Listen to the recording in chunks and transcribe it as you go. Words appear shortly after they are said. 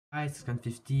Hi, it's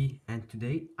Scan50 and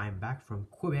today I'm back from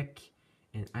Quebec,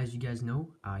 and as you guys know,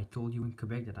 I told you in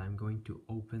Quebec that I'm going to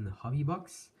open a hobby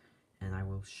box and I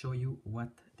will show you what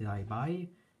did I buy.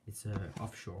 It's a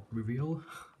offshore reveal,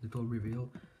 little reveal.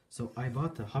 So I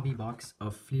bought a hobby box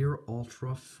of Fleer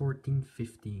Ultra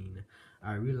 1415.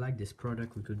 I really like this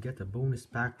product. We could get a bonus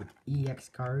pack with EX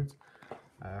cards.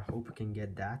 I hope we can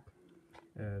get that.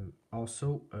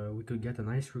 Also, we could get a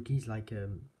nice rookies like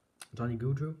Johnny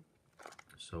Gaudreau.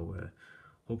 So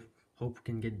hope we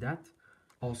can get that.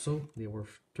 Also, they were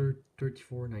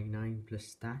 $34.99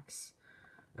 plus tax.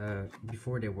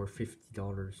 Before they were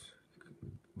 $50,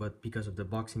 but because of the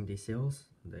Boxing Day sales,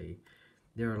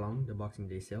 they're along the Boxing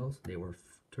Day sales, they were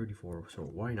 $34. So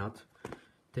why not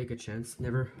take a chance?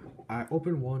 I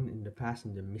opened one in the past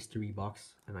in the mystery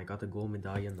box, and I got a gold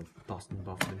medallion of Dustin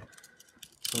Bufflin.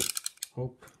 So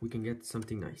hope we can get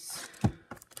something nice.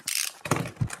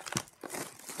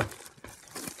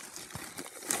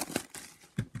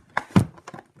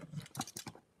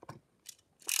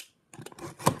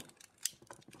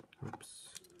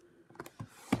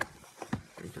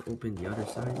 Open the other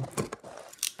side.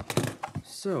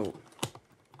 So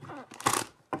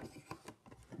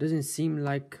doesn't seem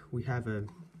like we have a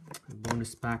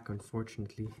bonus pack,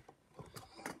 unfortunately.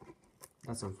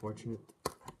 That's unfortunate.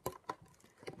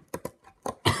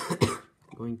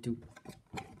 Going to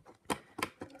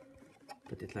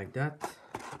put it like that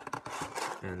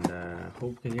and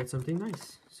hope we can get something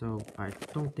nice. So I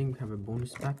don't think we have a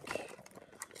bonus pack,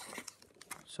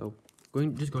 so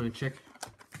just going to check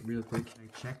real quick.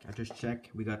 I just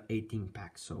checked, we got 18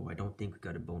 packs, so I don't think we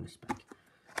got a bonus pack.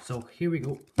 So here we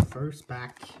go, first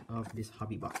pack of this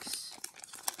hobby box.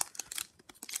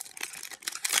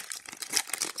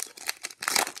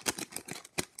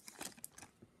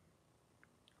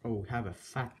 Oh, we have a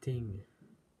fat thing.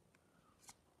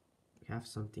 We have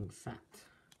something fat.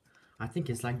 I think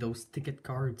it's like those ticket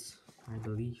cards, I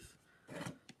believe.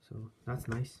 So that's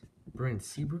nice. Brent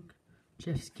Seabrook,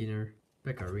 Jeff Skinner,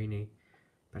 Becca Rene,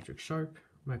 Patrick Sharp,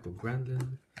 Michael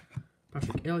Granlund,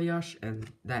 Patrick Elias, and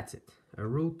that's it. A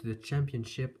road to the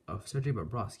championship of Sergei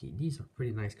Bobrovsky. These are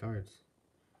pretty nice cards.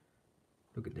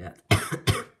 Look at that.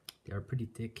 They are pretty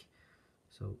thick.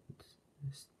 So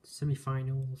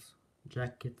semifinals,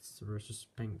 Jackets versus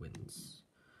Penguins.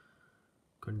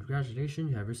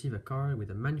 Congratulations, you have received a card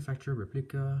with a manufacturer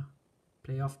replica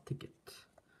playoff ticket.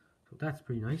 So that's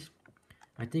pretty nice.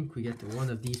 I think we get one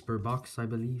of these per box, I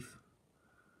believe.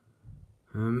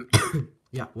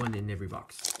 Yeah, one in every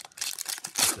box.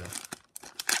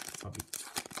 Probably.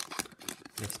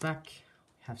 Next pack,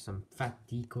 we have some fat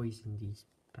decoys in these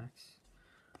packs.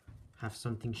 Have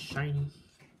something shiny.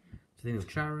 Zdeno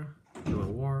Chara, Joe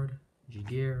Ward,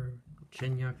 Giguere,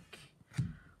 Chenyuk,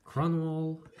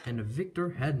 Cronwall, and a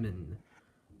Victor Hedman.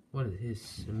 What is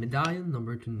this? A medallion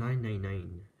number to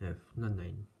 999. Not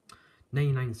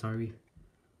 99, sorry.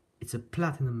 It's a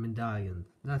platinum medallion.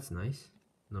 That's nice.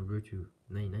 Number to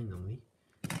 99 only.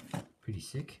 Pretty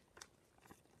sick.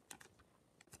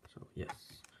 So,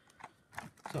 yes.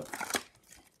 So,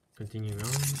 continuing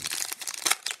on.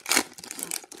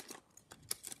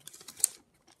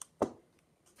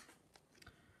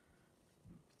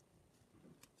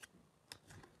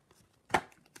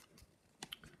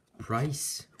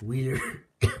 Price, Wheeler,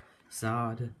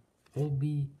 Saad,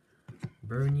 Holtby,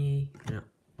 Bernier, and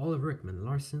Oliver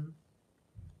Ekman-Larsson,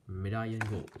 medallion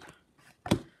gold.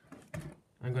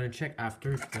 I'm gonna check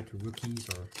after if we got rookies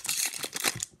or...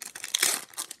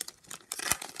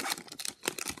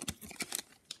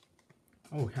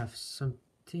 Oh, we have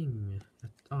something.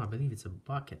 Oh, I believe it's a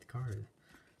bucket card.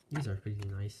 These are pretty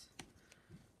nice.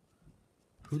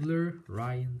 Hoodler,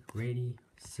 Ryan, Grady,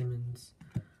 Simmons,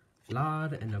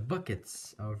 Vlad, and the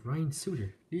buckets of Ryan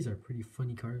Suter. These are pretty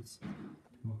funny cards.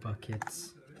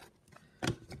 Buckets.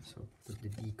 So put the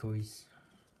decoys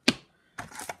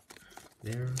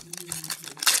there.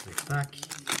 Next pack.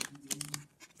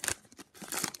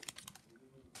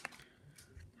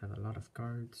 Have a lot of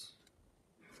cards.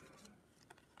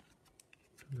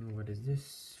 What is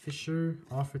this? Fisher,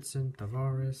 Offerson,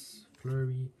 Tavares,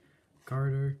 Fleury,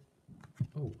 Carter.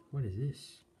 Oh, what is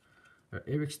this?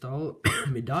 Eric Stahl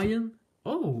medallion.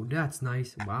 Oh, that's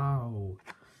nice. Wow.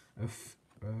 A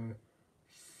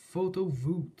photo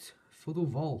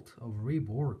vault of Ray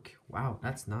Bourque. Wow,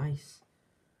 that's nice.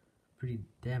 Pretty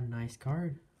damn nice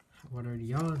card. What are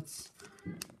the odds?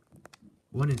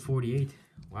 1 in 48.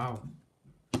 Wow,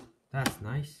 that's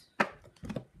nice.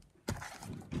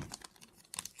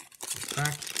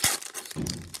 Back.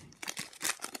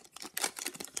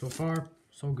 So far,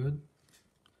 so good.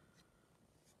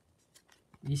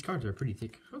 These cards are pretty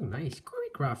thick. Oh, nice. Corey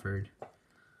Crawford.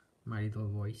 My Little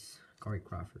Voice, Corey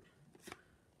Crawford,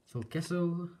 Phil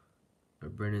Kessel,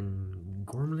 Brennan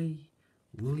Gormley,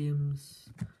 Williams,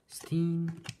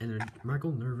 Steen, and a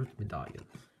Michael Nervett medallion.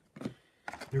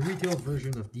 The retail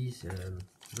version of these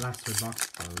blaster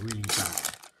boxes are really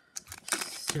bad.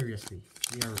 Seriously,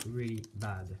 they are really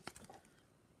bad.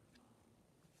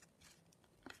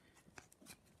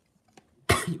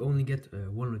 You only get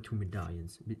 1 or 2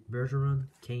 medallions. Bergeron,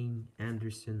 Kane,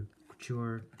 Anderson,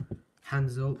 Couture,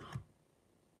 Hansel,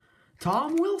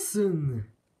 Tom Wilson.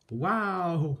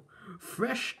 Wow,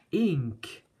 fresh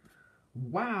ink.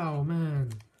 Wow,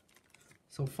 man.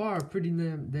 So far, pretty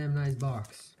damn nice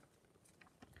box.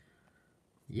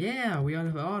 Yeah, we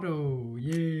have auto.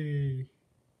 Yay.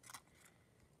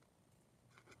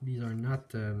 These are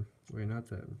not we're not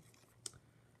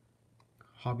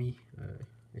hobby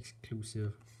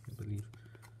exclusive, I believe.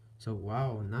 So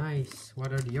wow, nice.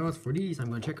 What are the odds for these? I'm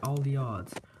gonna check all the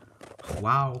odds.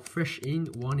 Wow, fresh in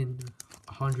 1 in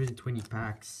 120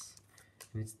 packs,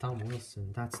 and it's Tom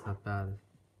Wilson. That's not bad.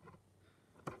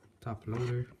 Top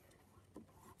loader.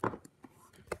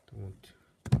 Don't.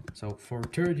 So for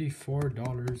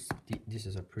 $34, this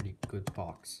is a pretty good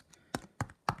box.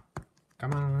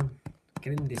 Come on,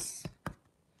 get in this.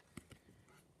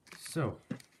 So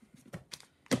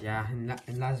yeah,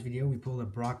 in last video we pulled a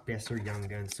Brock Boeser Young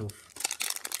Gun, so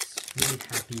really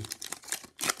happy.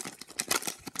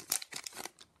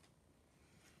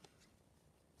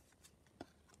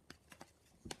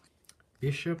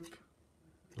 Bishop,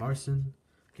 Larson,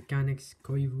 Mechanics,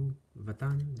 Koivu,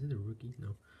 Vatan, is it a rookie?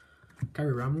 No.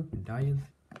 Kari Ramo, Diane.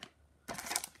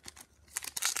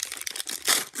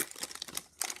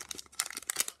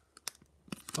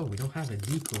 Oh, we don't have a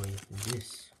decoy in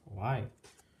this. Why?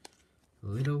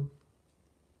 Little,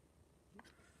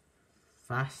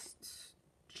 Fast,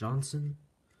 Johnson,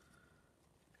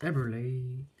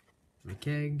 Eberle,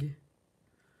 McKegg,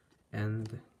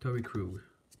 and Torrey Krug.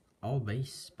 All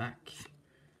base back.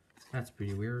 That's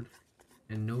pretty weird.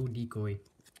 And no decoy.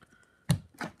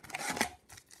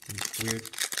 Weird.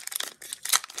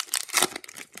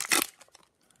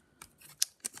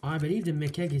 Oh, I believe the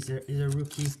McKegg is a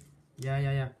rookie.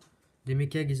 Yeah. The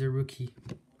McKegg is a rookie.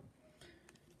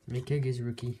 McKegg is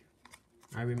rookie.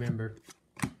 I remember.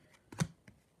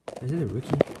 Is it a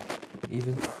rookie?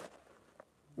 Even?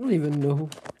 I don't even know.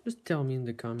 Just tell me in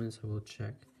the comments, I will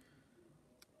check.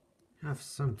 Have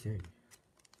something.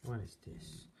 What is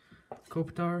this?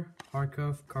 Kopitar,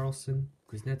 Harkov, Carlson,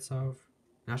 Kuznetsov,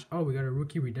 Nash. Oh, we got a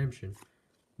rookie redemption.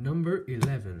 Number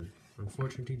 11.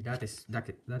 Unfortunately, that is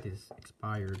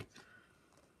expired.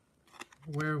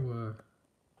 Where were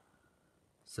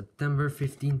September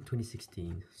 15,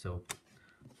 2016. So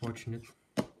fortunate.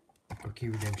 Rookie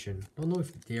redemption. Don't know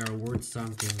if they are worth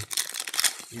something,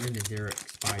 even if they're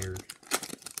expired.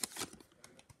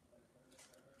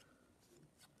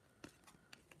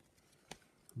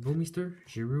 Bouwmeester,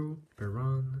 Giroux,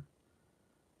 Perron,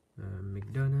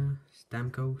 McDonough,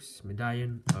 Stamkos,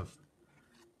 medallion of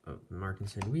Martin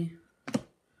St. Louis.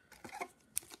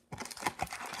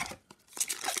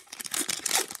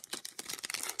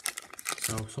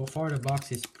 So far the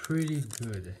box is pretty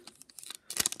good.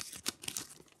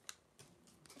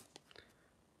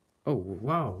 Oh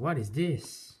wow, what is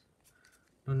this?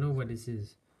 Don't know what this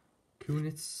is.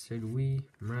 Kunitz, St. Louis,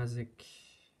 Mrazek,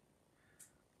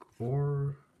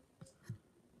 Or,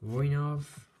 Voinov,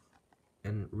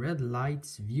 and Red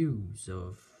Lights views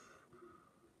of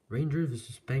Rangers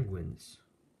versus Penguins.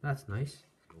 That's nice.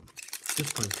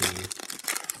 Just continue.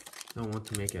 Don't want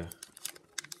to make a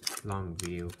long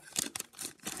video.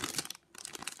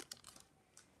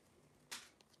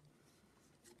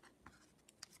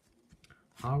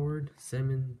 Howard,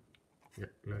 Semin,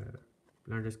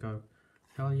 Landeskog,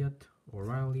 Elliott,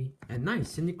 O'Reilly, and nice,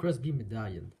 Sidney Crosby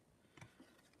medallion.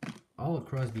 All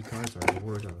Crosby cards are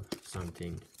worth of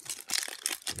something.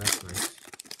 That's nice.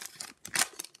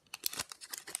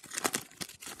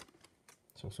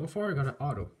 So far I got an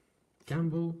auto.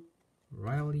 Campbell,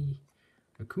 Riley,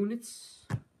 a Kunitz,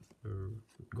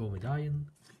 gold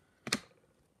medallion.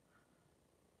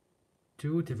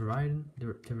 2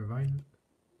 Teverainen.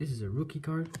 This is a rookie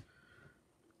card.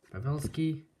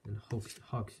 Pavelski and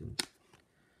Hodgson.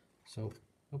 So,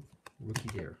 oh, rookie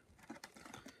there.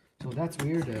 So that's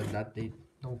weird that they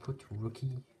don't put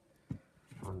rookie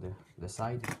on the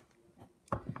side.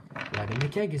 Yeah, the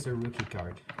McKegg is a rookie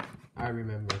card. I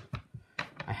remember.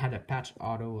 I had a patch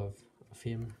auto of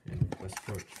him and it was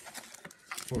for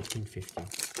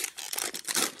 14.50.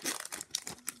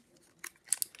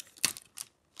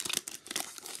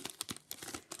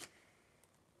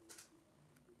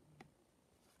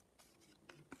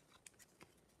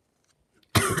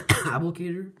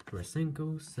 Abelkader,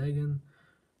 Tarasenko, Sagan,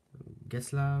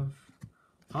 Getzlav,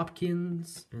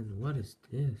 Hopkins, and what is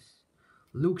this?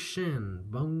 Luke Shen,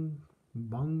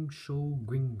 Bongsho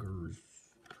Gringers.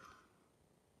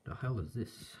 The hell is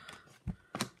this?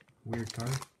 Weird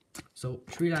card. So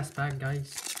 3 last pack,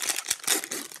 guys.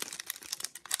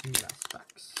 3 last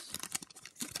packs.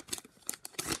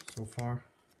 So far,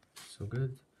 so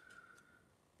good.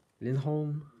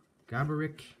 Lindholm,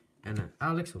 Gaborik, and an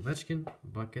Alex Ovechkin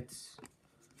buckets.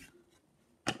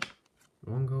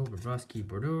 Longo, Bobrovsky,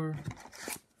 Bordeaux.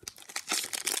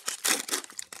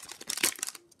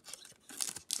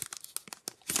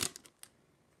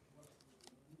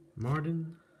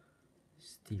 Martin,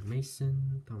 Steve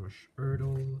Mason, Thomas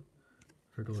Erdl.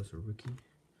 Erdl is a rookie.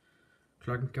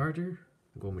 Clark and Carter,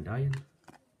 gold medallion.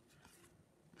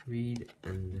 Reed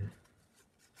and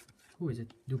who is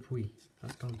it? Dupuis.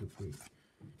 Pascal Dupuis.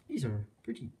 These are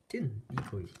pretty thin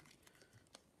decoys.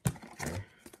 There.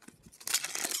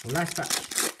 Last pack.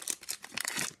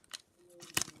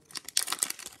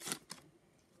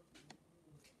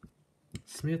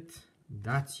 Smith,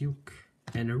 Datsuk,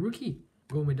 and a rookie.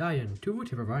 Gold medallion, Teuvo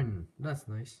Teravainen. That's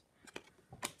nice.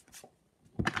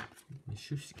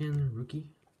 Shushkin, rookie.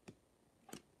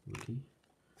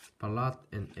 Palat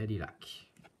and Eddie Lack.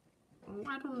 Oh,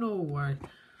 I don't know why.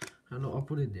 I know I'll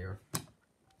put it there.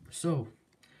 So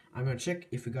I'm gonna check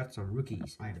if we got some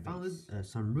rookies. I found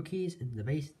some rookies in the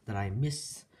base that I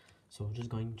missed. So I'm just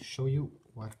going to show you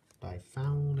what I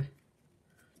found.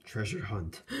 Treasure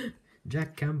hunt.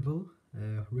 Jack Campbell,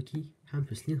 rookie.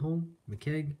 Hampus Lindholm,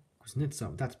 McKegg,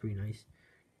 Kuznetsov. That's pretty nice.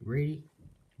 Grady,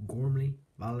 Gormley,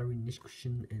 Valerie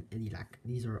Nichushkin, and Eddie Lack.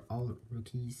 These are all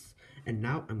rookies. And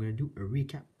now I'm going to do a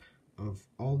recap of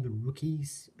all the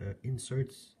rookies,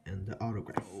 inserts, and the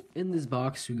autograph. In this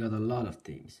box, we got a lot of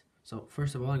things. So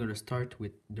first of all, I'm going to start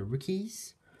with the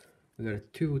rookies. We got a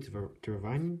Teuvo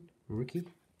Teravainen, rookie.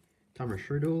 Thomas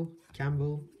Erdl,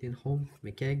 Campbell, Lindholm,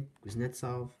 McKegg,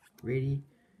 Kuznetsov, Grady,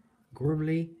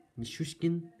 Gormley,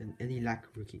 Nichushkin, and Eddie Lack,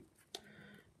 rookie.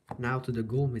 Now to the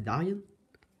gold medallion.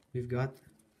 We've got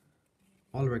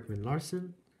Ulrich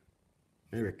Larsen,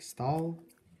 Eric Stahl,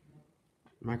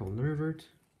 Michael Nervert,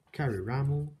 Carrie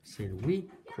Rammel, St. Louis,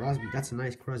 Crosby, that's a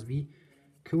nice Crosby,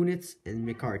 Kunitz, and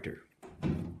MacArthur.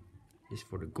 This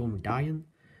for the gold medallion.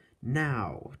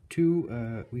 Now,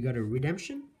 we got a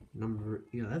redemption, number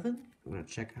 11. I'm gonna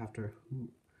check after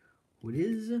who it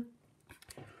is.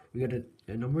 We got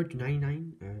a number to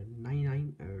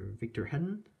 99, Victor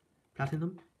Hedden,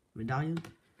 platinum medallion.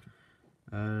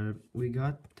 We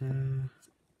got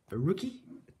a rookie,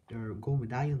 gold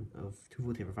medallion of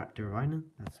Teuvo Teravainen.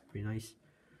 That's pretty nice.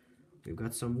 We've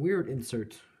got some weird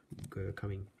insert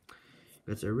coming.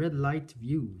 That's a red light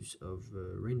views of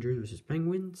Rangers versus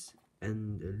Penguins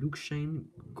and Luke Shane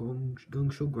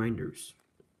Gungsho Grinders.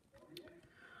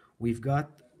 We've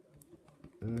got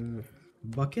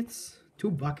buckets,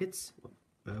 2 buckets,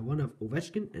 one of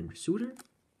Ovechkin and Suter.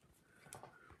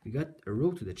 We got a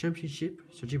road to the championship,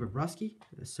 Sergei Bobrovsky,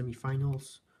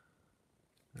 semifinals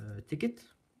ticket.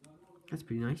 That's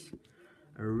pretty nice.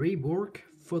 A Ray Bork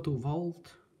photo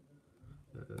vault.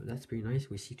 That's pretty nice.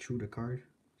 We see through the card,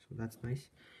 so that's nice.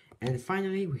 And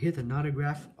finally, we hit an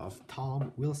autograph of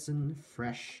Tom Wilson,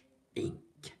 fresh ink.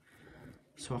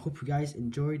 So I hope you guys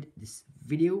enjoyed this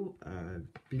video.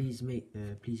 Please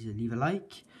leave a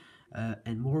like,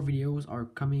 and more videos are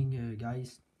coming,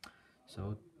 guys.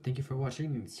 So thank you for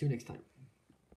watching, and see you next time.